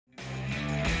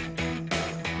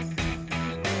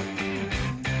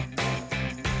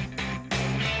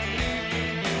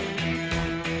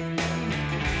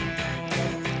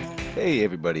Hey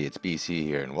everybody, it's BC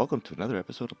here, and welcome to another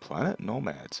episode of Planet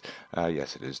Nomads.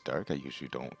 Yes, it is dark. I usually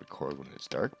don't record when it's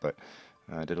dark, but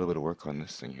I did a little bit of work on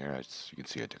this thing here. As you can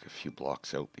see, I took a few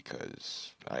blocks out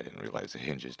because I didn't realize the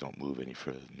hinges don't move any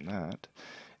further than that.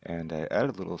 And I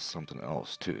added a little something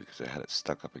else too, because I had it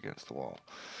stuck up against the wall.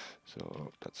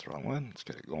 So that's the wrong one. Let's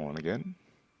get it going again.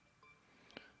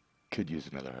 Could use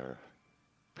another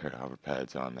pair of hover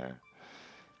pads on there.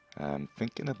 I'm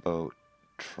thinking about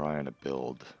trying to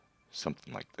build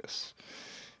something like this.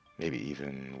 Maybe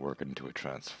even work into a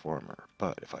transformer.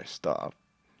 But if I stop,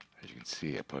 as you can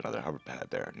see, I put another hover pad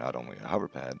there. Not only a hover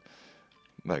pad,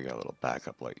 but I got a little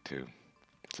backup light too.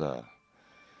 It's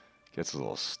gets a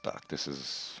little stuck. This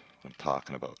is what I'm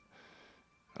talking about.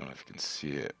 I don't know if you can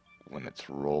see it when it's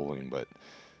rolling, but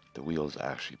the wheels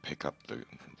actually pick up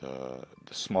the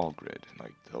small grid,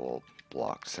 like the little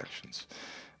block sections.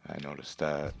 I noticed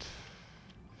that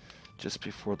just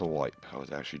before the wipe. I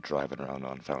was actually driving around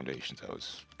on foundations. I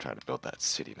was trying to build that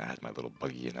city, and I had my little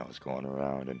buggy, and I was going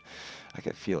around, and I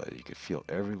could feel it. You could feel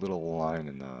every little line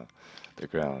in the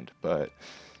ground. But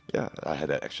yeah, I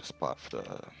had that extra spot for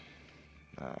the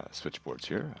switchboards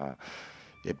here.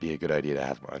 It'd be a good idea to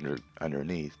have them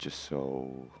underneath, just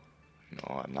so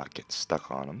I'm not getting stuck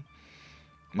on them.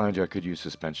 Mind you, I could use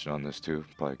suspension on this too.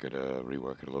 Probably could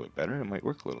rework it a little bit better. It might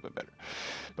work a little bit better.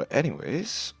 But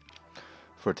anyways,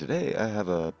 for today, I have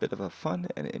a bit of a fun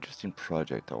and interesting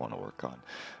project I want to work on.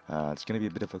 It's going to be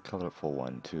a bit of a colorful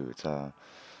one too. It's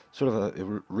sort of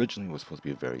it originally was supposed to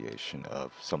be a variation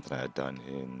of something I had done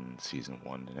in season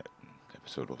one, in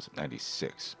episode, what was it,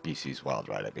 96, BC's Wild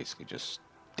Ride. I basically just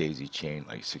daisy chained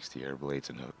like 60 air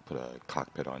blades and put a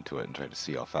cockpit onto it and tried to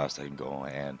see how fast I can go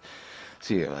and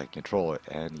see if I can control it.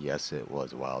 And yes, it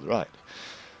was a wild ride.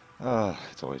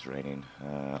 It's always raining.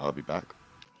 I'll be back.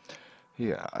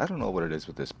 Yeah, I don't know what it is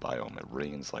with this biome. It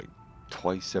rains like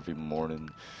twice every morning.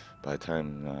 By the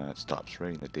time it stops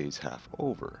raining, the day's half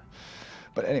over.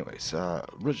 But anyways,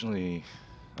 originally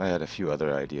I had a few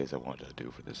other ideas I wanted to do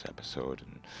for this episode,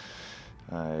 and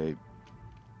I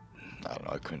don't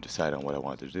know, I couldn't decide on what I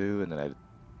wanted to do, and then I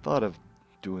thought of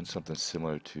doing something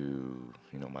similar to,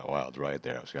 my wild ride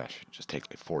there. I was gonna actually just take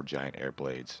like four giant air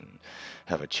blades and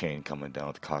have a chain coming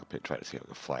down the cockpit, try to see if I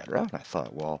could fly it around. And I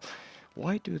thought, well,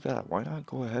 why do that? Why not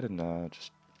go ahead and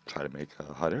just try to make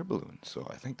a hot air balloon? So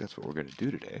I think that's what we're gonna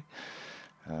do today.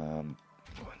 Um,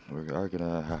 we are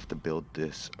gonna have to build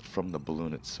this from the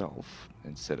balloon itself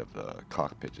instead of the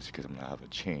cockpit, just because I'm gonna have a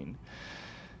chain.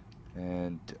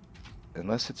 And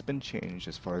unless it's been changed,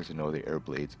 as far as I know, the air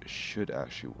blades should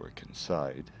actually work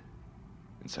inside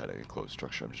a enclosed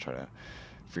structure. I'm just trying to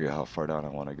figure out how far down I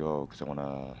want to go, because I want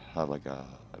to have like a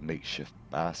makeshift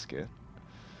basket.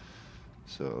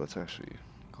 So let's actually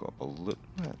go up a little.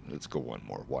 Let's go one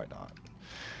more. Why not?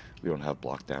 We don't have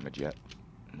block damage yet.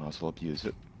 Might as well abuse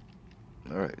it.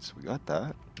 Alright, so we got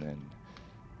that. And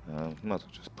might as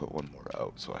well just put one more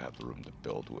out so I have the room to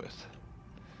build with.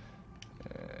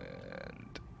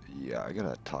 And yeah, I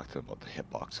gotta talk to them about the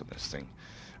hitbox on this thing.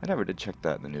 I never did check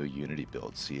that in the new Unity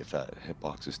build, see if that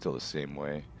hitbox is still the same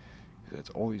way. It's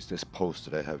always this post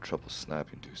that I have trouble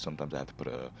snapping to. Sometimes I have to put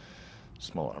a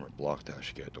small armored block to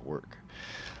actually get it to work.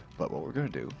 But what we're gonna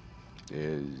do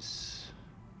is,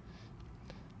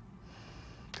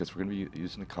 because we're going to be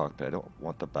using the cockpit, I don't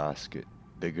want the basket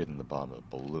bigger than the bottom of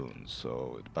the balloon.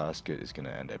 So the basket is going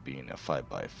to end up being a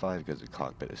 5x5 because the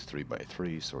cockpit is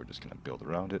 3x3. So we're just going to build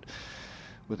around it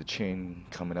with a chain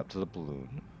coming up to the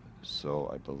balloon. So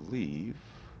I believe,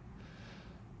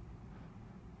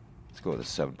 let's go with a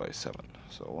 7x7.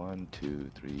 So 1,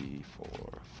 2, 3, 4,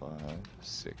 5,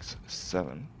 6,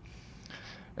 7.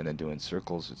 And then doing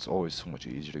circles, it's always so much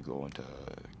easier to go into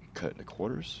cut into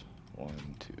quarters. 1,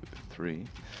 2, 3.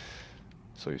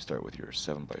 So you start with your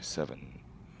 7x7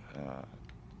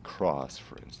 cross,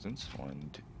 for instance. 1,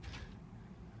 2.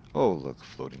 Oh, look,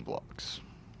 floating blocks.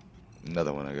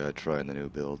 Another one I gotta try in the new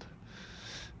build.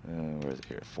 Where is it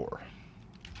here? 4,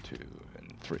 2,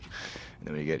 and 3. And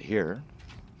then when you get here,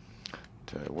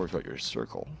 to work out your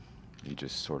circle, you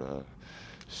just sort of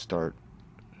start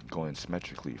going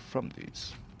symmetrically from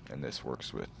these. And this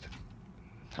works with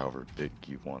however big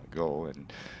you want to go.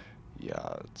 And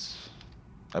yeah,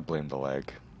 I blame the lag.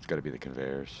 It's got to be the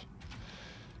conveyors.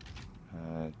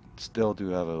 Still do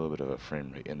have a little bit of a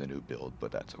frame rate in the new build,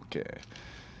 but that's okay.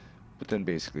 But then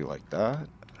basically like that,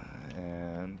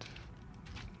 and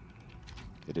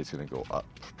it is going to go up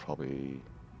probably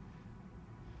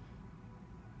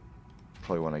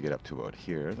when I get up to about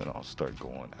here, then I'll start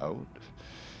going out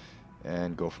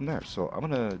and go from there. So I'm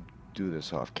going to do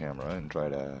this off camera and try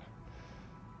to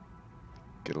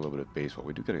get a little bit of base. Well,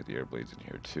 we do gotta get the air blades in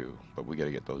here too, but we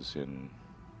gotta get those in.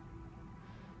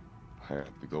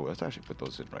 We go. Let's actually put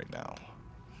those in right now.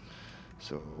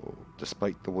 So,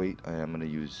 despite the weight, I am gonna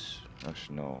use.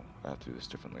 Actually, no, I have to do this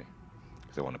differently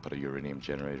because I want to put a uranium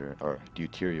generator or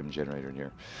deuterium generator in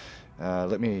here.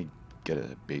 Let me get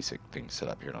a basic thing set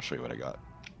up here, and I'll show you what I got.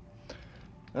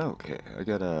 Okay, I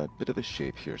got a bit of a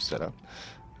shape here set up.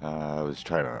 I was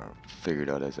trying to figure it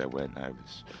out as I went. I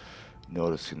was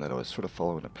noticing that I was sort of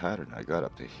following a pattern. I got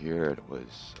up to here, and it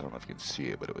was, I don't know if you can see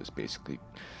it, but it was basically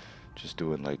just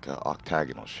doing like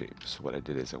octagonal shapes. So what I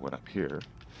did is I went up here,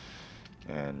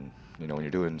 and you know, when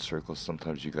you're doing circles,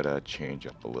 sometimes you gotta change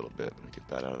up a little bit. Let me get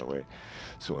that out of the way.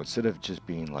 So instead of just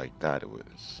being like that, it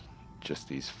was just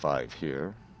these 5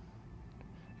 here.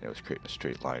 It was creating a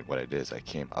straight line. What I did is I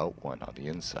came out one on the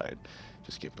inside,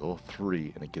 just give it a little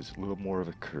 3, and it gives a little more of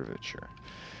a curvature.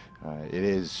 It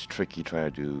is tricky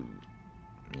trying to do,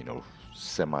 you know,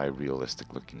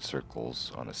 semi-realistic looking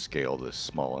circles on a scale this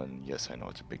small, and yes, I know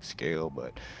it's a big scale,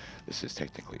 but this is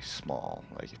technically small.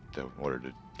 Like, in order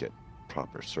to get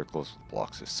proper circles with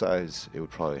blocks this size, it would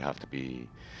probably have to be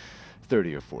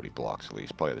 30 or 40 blocks at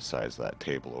least, probably the size of that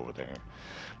table over there.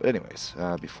 But anyways,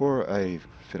 before I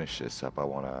finish this up, I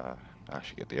want to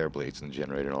actually get the air blades and the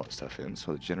generator and all that stuff in.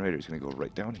 So the generator is going to go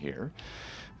right down here.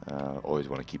 Always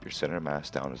want to keep your center of mass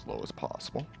down as low as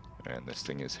possible. And this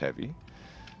thing is heavy,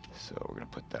 so we're going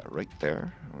to put that right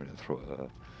there. We're going to throw a...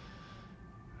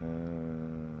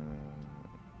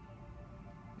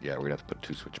 yeah, we're going to have to put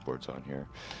 2 switchboards on here.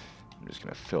 I'm just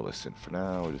going to fill this in for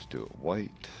now. We'll just do it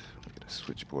white. We'll get a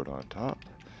switchboard on top.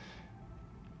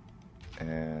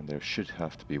 And there should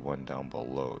have to be one down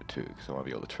below too, because I want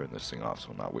to be able to turn this thing off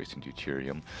so I'm not wasting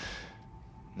deuterium.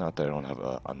 Not that I don't have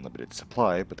an unlimited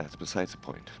supply, but that's besides the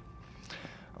point.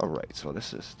 Alright, so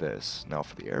this is this. Now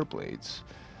for the air blades,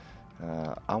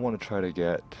 I want to try to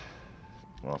get,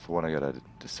 well, for one I gotta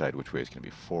decide which way it's going to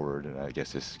be forward, and I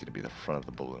guess this is going to be the front of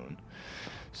the balloon.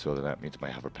 So then that means my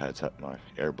hover pads, my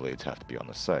air blades have to be on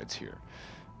the sides here.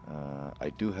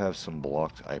 I do have some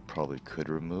blocks I probably could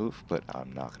remove, but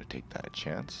I'm not going to take that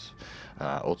chance.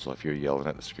 Also, if you're yelling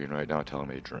at the screen right now telling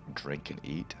me to drink and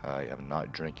eat, I am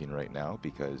not drinking right now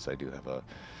because I do have a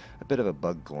bit of a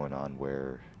bug going on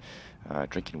where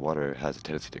drinking water has a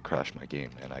tendency to crash my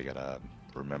game, and I gotta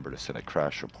remember to send a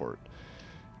crash report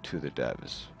to the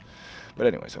devs. But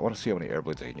anyways, I want to see how many air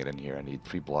blades I can get in here. I need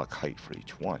 3 block height for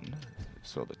each one,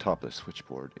 so the top of the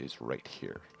switchboard is right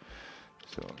here.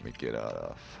 So let me get out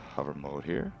of hover mode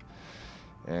here,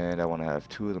 and I want to have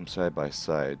 2 of them side by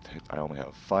side. I only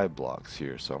have 5 blocks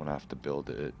here, so I'm going to have to build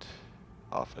it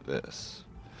off of this.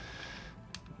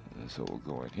 And so we'll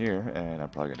go in here, and I'm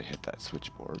probably going to hit that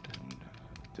switchboard and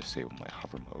disable my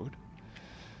hover mode.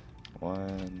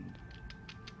 1.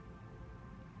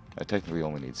 I technically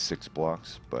only need 6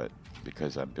 blocks, but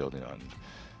because I'm building on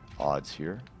odds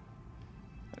here,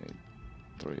 I need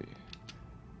 3.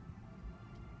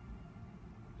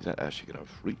 Is that actually going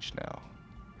to reach now?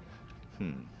 I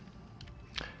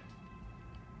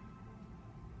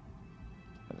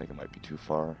think it might be too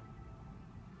far.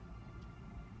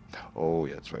 Oh,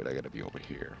 yeah, that's right. I got to be over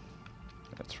here.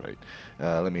 That's right.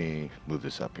 Let me move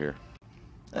this up here.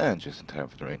 And just in time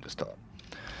for the rain to stop.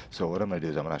 So what I'm going to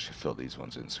do is I'm going to actually fill these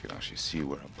ones in so you can actually see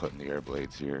where I'm putting the air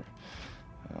blades here.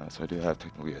 So I do have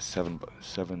technically a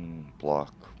 7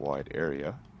 block wide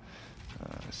area,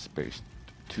 spaced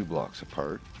 2 blocks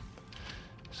apart.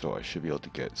 So I should be able to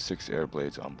get 6 air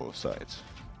blades on both sides.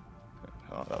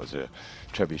 Oh, that was a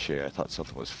trebuchet. I thought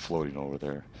something was floating over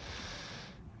there.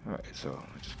 Alright, so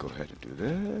I'll just go ahead and do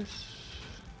this.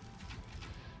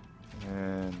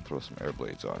 And throw some air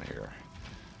blades on here.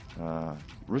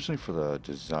 Originally for the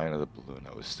design of the balloon,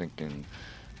 I was thinking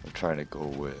of trying to go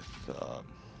with,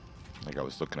 like I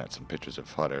was looking at some pictures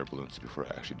of hot air balloons before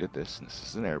I actually did this, and this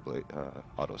is an air blade,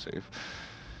 autosave.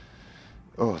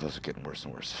 Oh, those are getting worse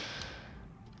and worse.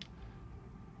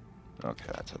 Okay,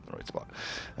 that's in the right spot.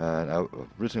 And I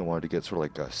originally wanted to get sort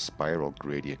of like a spiral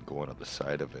gradient going up the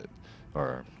side of it,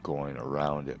 or going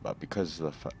around it, but because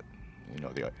of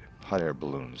the hot air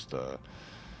balloons, the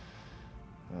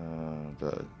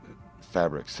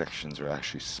fabric sections are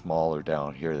actually smaller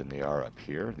down here than they are up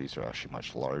here. These are actually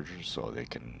much larger, so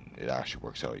it actually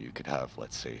works out. You could have,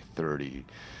 let's say, 30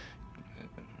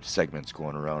 segments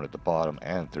going around at the bottom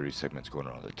and 30 segments going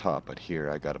around the top, but here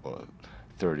I got about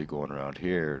 30 going around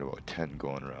here and about 10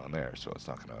 going around there, so it's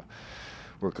not gonna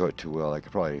work out too well. I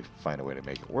could probably find a way to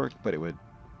make it work, but it would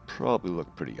probably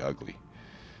look pretty ugly.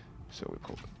 So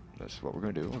that's what we're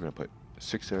gonna do. We're gonna put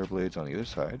 6 air blades on either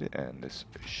side, and this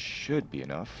should be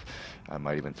enough. I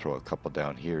might even throw a couple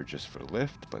down here just for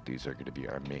lift, but these are going to be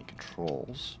our main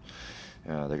controls.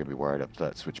 They're going to be wired up to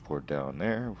that switchboard down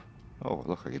there. Oh,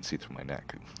 look, I can see through my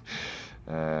neck.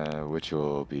 Which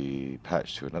will be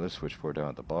patched to another switchboard down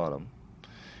at the bottom,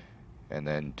 and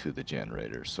then to the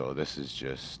generator. So this is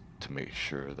just to make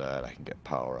sure that I can get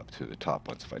power up to the top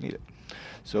ones if I need it.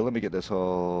 So let me get this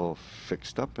all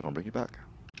fixed up and I'll bring you back.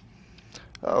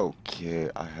 Okay,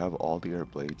 I have all the air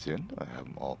blades in. I have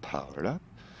them all powered up.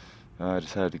 I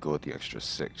just had to go with the extra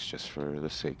 6 just for the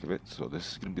sake of it. So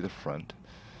this is going to be the front.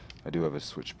 I do have a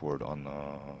switchboard on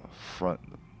the front,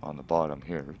 on the bottom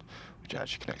here, which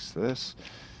actually connects to this.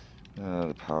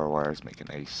 The power wires make a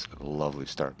nice, lovely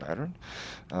star pattern.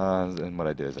 And what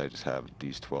I did is I just have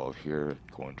these 12 here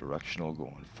going directional,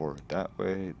 going forward that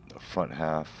way. The front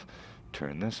half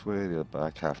turn this way, the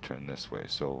back half turn this way.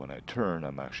 So when I turn,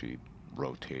 I'm actually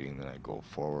rotating, then I go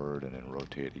forward and then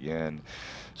rotate again.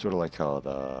 Sort of like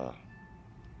how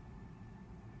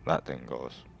that thing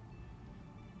goes.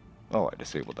 Oh, I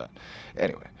disabled that.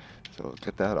 Anyway, so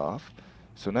get that off.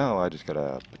 So now I just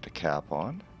gotta put the cap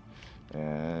on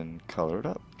and color it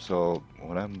up. So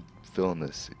when I'm filling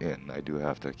this in, I do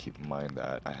have to keep in mind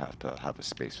that I have to have a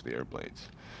space for the air blades.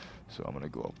 So I'm gonna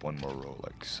go up one more row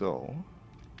like so.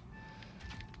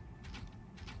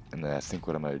 And then I think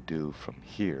what I'm gonna do from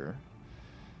here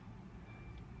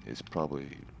is probably,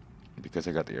 because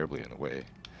I got the air blade in the way,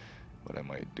 what I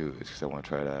might do is, because I want to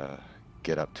try to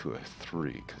get up to a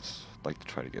 3, because I'd like to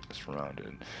try to get this rounded.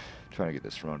 And trying to get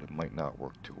this rounded might not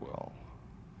work too well.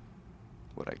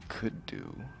 What I could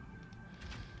do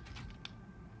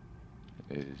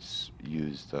is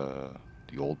use the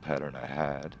old pattern I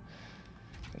had,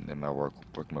 and then work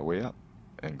my way up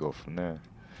and go from there.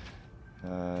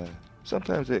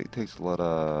 Sometimes it takes a lot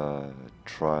of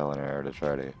trial and error to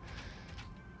try to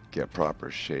get proper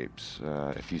shapes.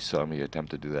 If you saw me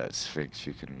attempt to do that Sphinx,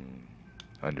 you can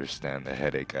understand the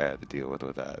headache I had to deal with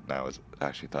that. And I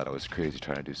actually thought I was crazy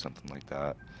trying to do something like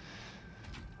that.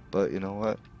 But you know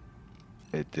what?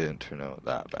 It didn't turn out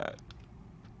that bad.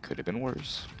 Could have been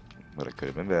worse, but it could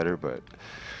have been better, but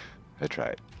I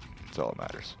tried. That's all that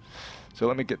matters. So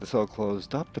let me get this all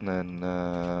closed up, and then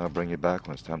I'll bring you back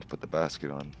when it's time to put the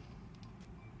basket on.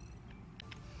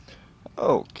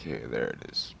 Okay, there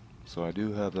it is. So I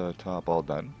do have the top all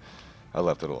done. I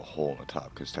left a little hole in the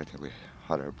top, because technically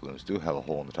hot air balloons do have a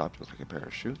hole in the top, just like a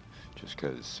parachute, just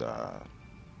because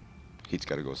heat's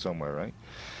got to go somewhere, right?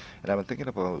 And I've been thinking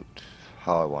about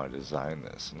how I want to design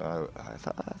this, and I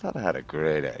thought I had a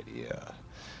great idea.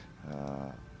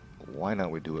 Why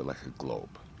not we do it like a globe?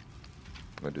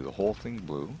 I'm going to do the whole thing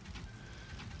blue,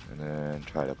 and then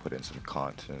try to put in some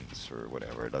continents or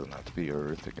whatever. It doesn't have to be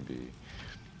Earth, it can be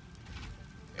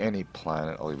any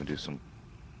planet. I'll even do some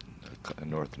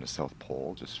North and the South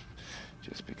Pole, just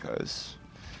because.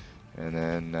 And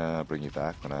then bring you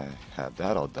back when I have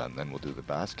that all done. Then we'll do the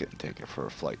basket and take it for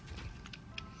a flight.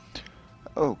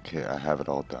 Okay, I have it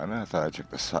all done. I thought I'd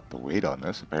check the weight on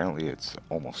this. Apparently it's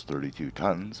almost 32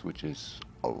 tons, which is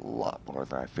a lot more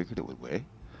than I figured it would weigh.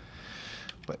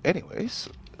 But anyways,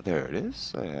 there it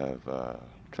is. I have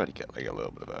tried to get like a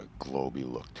little bit of a globy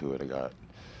look to it. I got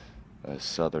a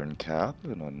southern cap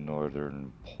and a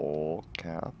northern pole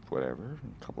cap, whatever.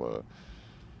 A couple of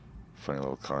funny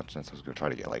little continents. I was going to try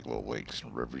to get like little lakes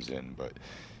and rivers in, but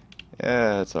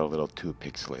yeah, it's a little too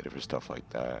pixelated for stuff like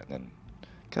that. And then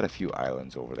got a few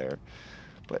islands over there.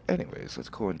 But anyways, let's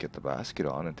go and get the basket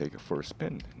on and take it for a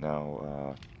spin.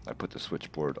 Now, I put the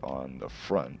switchboard on the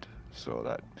front so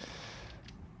that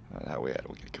that way I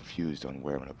don't get confused on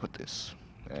where I'm going to put this.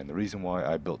 And the reason why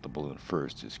I built the balloon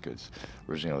first is because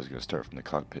originally I was going to start from the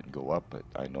cockpit and go up, but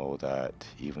I know that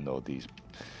even though these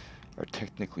are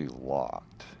technically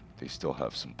locked, they still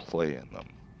have some play in them.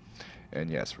 And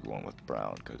yes, we're going with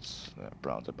brown because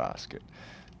brown's a basket.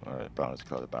 Or brown is the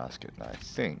color of the basket. And I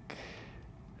think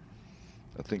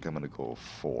I'm going to go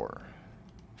 4.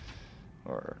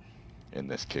 Or in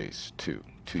this case, 2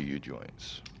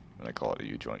 U-joints. And I call it a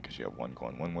U-joint because you have one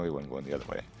going one way, one going the other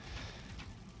way.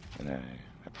 And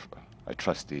I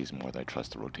trust these more than I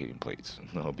trust the rotating plates.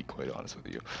 I'll be quite honest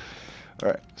with you.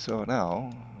 Alright, so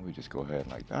now we just go ahead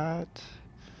like that.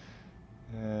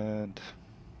 And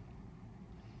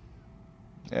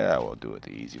yeah, we'll do it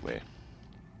the easy way.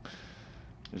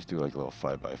 Just do like a little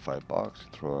 5x5 box,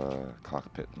 throw a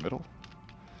cockpit in the middle.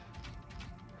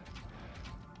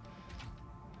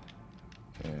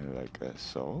 And like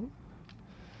so.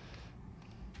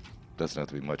 Doesn't have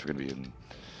to be much. We're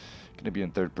gonna be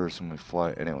in third person when we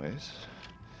fly anyways.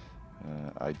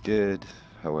 I did,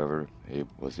 however,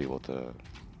 was able to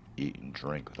eat and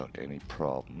drink without any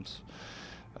problems.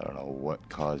 I don't know what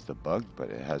caused the bug, but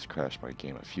it has crashed my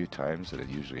game a few times, and it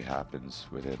usually happens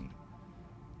within,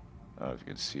 I don't know if you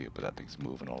can see it, but that thing's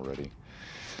moving already.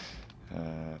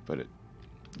 But it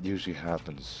usually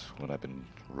happens when I've been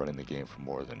running the game for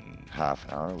more than half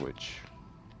an hour, which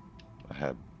I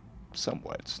have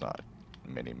somewhat. It's not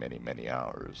many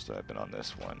hours that I've been on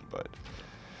this one, but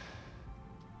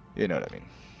you know what I mean.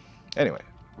 Anyway,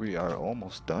 we are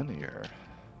almost done here.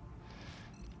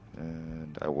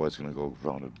 And I was going to go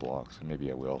rounded blocks, and maybe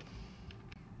I will.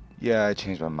 Yeah, I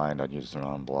changed my mind on using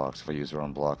round blocks. If I use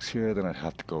round blocks here, then I'd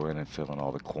have to go in and fill in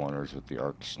all the corners with the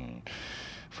arcs and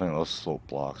find those slope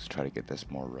blocks to try to get this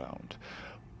more round.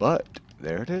 But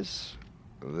there it is.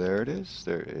 There it is.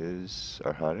 There is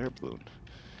our hot air balloon.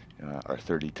 Our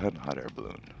 30-ton hot air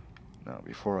balloon. Now,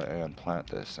 before I unplant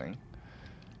this thing,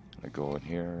 I'm going to go in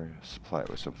here, supply it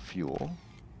with some fuel.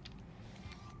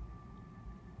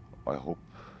 I hope.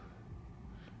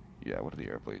 Yeah, what do the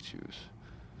air blades use?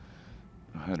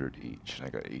 100 each, and I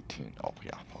got 18. Oh,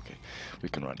 yeah, okay. We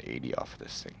can run 80 off of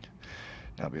this thing.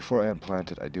 Now, before I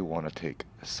unplant it, I do want to take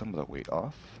some of the weight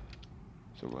off.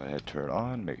 So go ahead, turn it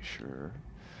on, make sure.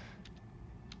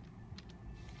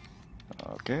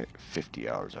 Okay, 50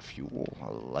 hours of fuel. I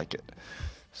like it.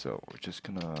 So we're just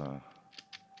gonna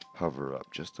hover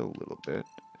up just a little bit,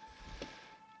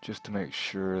 just to make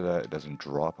sure that it doesn't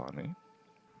drop on me.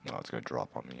 No, it's gonna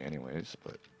drop on me anyways,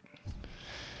 but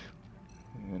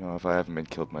you know, if I haven't been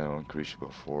killed by my own creature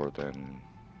before, then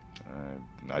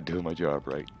I'm not doing my job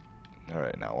right.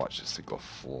 Alright, now watch this thing go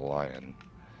flying.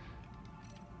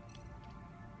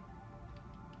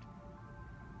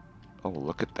 Oh,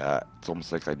 look at that. It's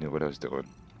almost like I knew what I was doing.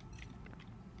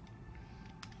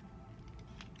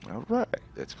 Alright,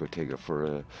 let's go take it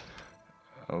for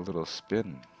a little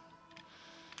spin.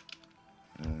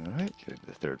 Alright, get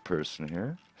the third person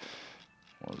here.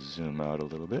 We'll zoom out a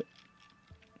little bit.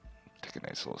 Take a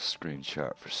nice little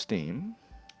screenshot for Steam.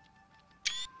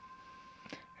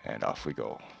 And off we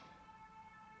go.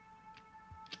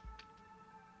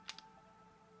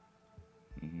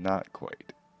 Not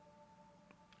quite.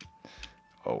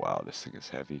 Oh wow, this thing is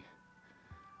heavy.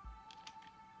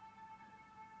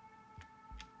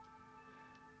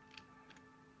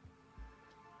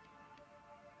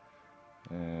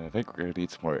 I think we're going to need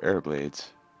some more air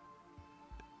blades.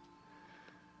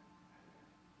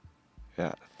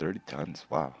 Yeah, 30 tons,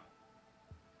 wow.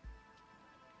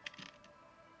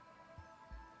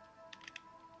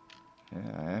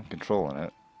 Yeah, I am controlling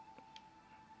it.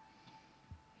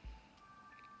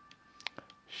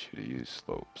 Should have used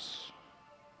slopes.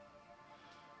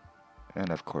 And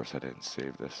of course I didn't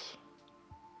save this.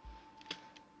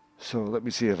 So let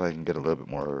me see if I can get a little bit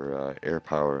more air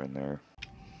power in there.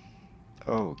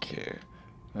 Okay.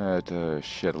 I had to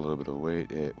shed a little bit of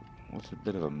weight. It was a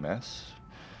bit of a mess.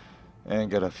 And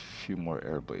got a few more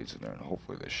air blades in there, and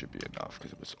hopefully this should be enough,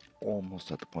 because it was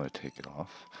almost at the point of taking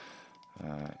off.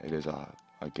 It is,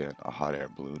 again, a hot air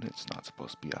balloon. It's not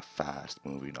supposed to be a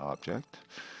fast-moving object.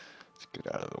 Let's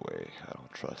get out of the way. I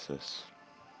don't trust this.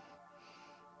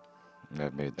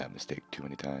 I've made that mistake too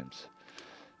many times.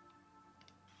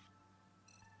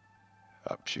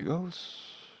 Up she goes.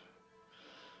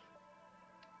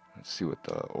 Let's see what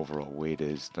the overall weight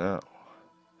is now.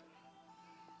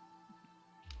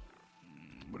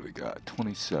 What do we got?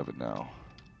 27 now.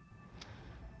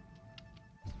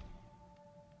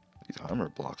 These armor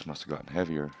blocks must have gotten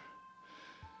heavier.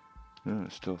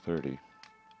 Still 30.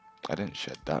 I didn't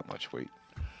shed that much weight.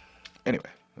 Anyway,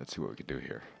 let's see what we can do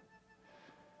here.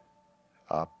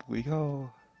 Up we go.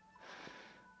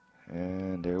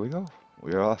 And there we go.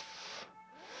 We're off.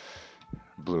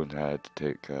 Balloon had to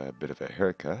take a bit of a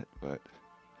haircut, but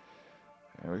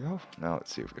there we go. Now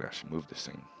let's see if we can actually move this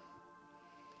thing.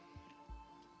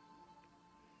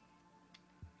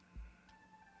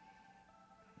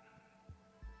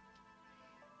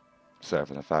 Aside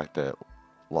from the fact that it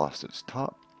lost its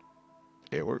top,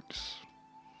 it works.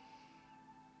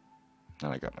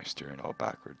 And I got my steering all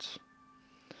backwards.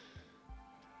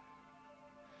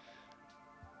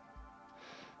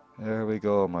 There we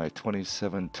go, my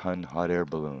 27-ton hot air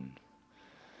balloon.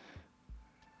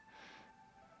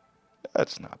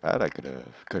 That's not bad. I could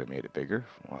have made it bigger.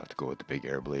 We'll have to go with the big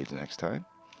air blades next time.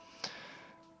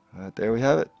 There we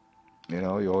have it. You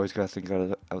know, you always got to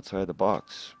think outside the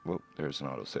box. Whoa, there's an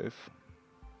autosave.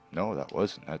 No, that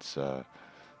wasn't. That's the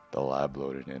lab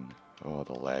loaded in. Oh,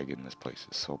 the lag in this place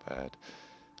is so bad.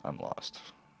 I'm lost.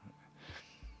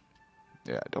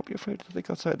 Yeah, don't be afraid to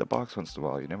think outside the box once in a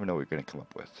while. You never know what you're going to come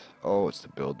up with. Oh, it's the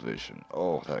build vision.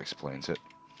 Oh, that explains it.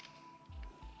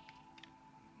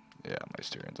 Yeah, my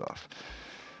steering's off.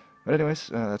 But anyways,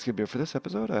 that's going to be it for this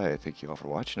episode. I thank you all for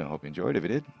watching. I hope you enjoyed. If you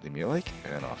did, leave me a like,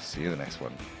 and I'll see you in the next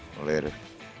one. Later.